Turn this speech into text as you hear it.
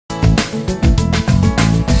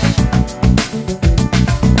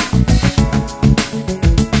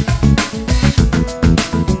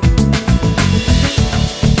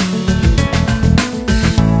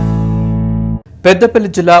పెద్దపల్లి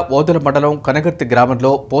జిల్లా ఓదెల మండలం కనగర్తి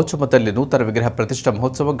గ్రామంలో పోచమ్మ తల్లి నూతన విగ్రహ ప్రతిష్ఠ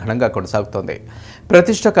మహోత్సవం ఘనంగా కొనసాగుతోంది.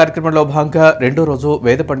 ప్రతిష్ఠ కార్యక్రమంలో భాగంగా రెండో రోజు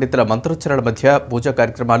వేద పండితుల మంత్రోచ్చరణల మధ్య పూజా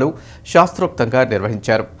కార్యక్రమాలు శాస్త్రోక్తంగా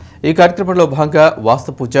నిర్వహించారు. ఈ కార్యక్రమంలో భాగంగా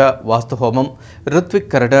వాస్తు పూజ, వాస్తు హోమం,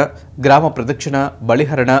 ఋత్విక్కరణ, గ్రామ ప్రదక్షిణ,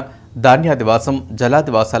 బలిహరణ, ధాన్యాదివాసం,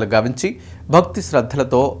 జలాదివాసాలు గావించి భక్తి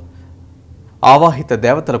శ్రద్ధలతో ఆవాహిత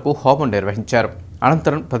దేవతలకు హోమం నిర్వహించారు.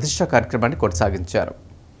 అనంతరం ప్రతిష్ఠ కార్యక్రమాన్ని కొనసాగించారు.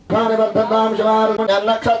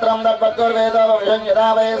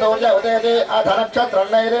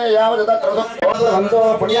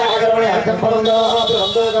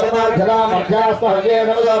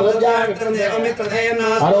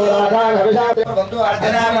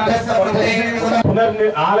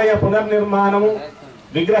 ఆలయ పునర్నిర్మాణము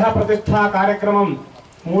విగ్రహ ప్రతిష్ఠా కార్యక్రమం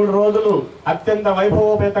 3 రోజులు అత్యంత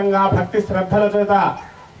వైభవోపేతంగా భక్తి శ్రద్ధల చేత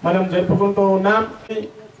మనం జరుపుకుంటూ ఉన్నాం.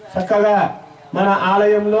 చక్కగా మన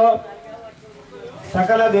ఆలయంలో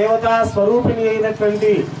సకల దేవతా స్వరూపిణి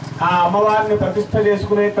అయినటువంటి ఆ అమ్మవారిని ప్రతిష్ఠ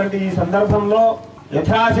చేసుకునేటువంటి ఈ సందర్భంలో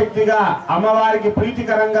యథాశక్తిగా అమ్మవారికి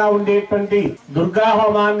ప్రీతికరంగా ఉండేటువంటి దుర్గా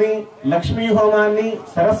హోమాన్ని, లక్ష్మీ హోమాన్ని,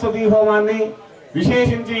 సరస్వతి హోమాన్ని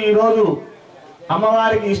విశేషించి ఈ రోజు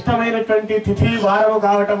అమ్మవారికి ఇష్టమైనటువంటి తిథి వారము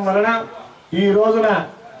కావటం వలన ఈ రోజున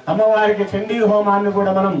అమ్మవారికి చండీ హోమాన్ని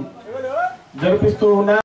కూడా మనం జరిపిస్తూ ఉన్నాం.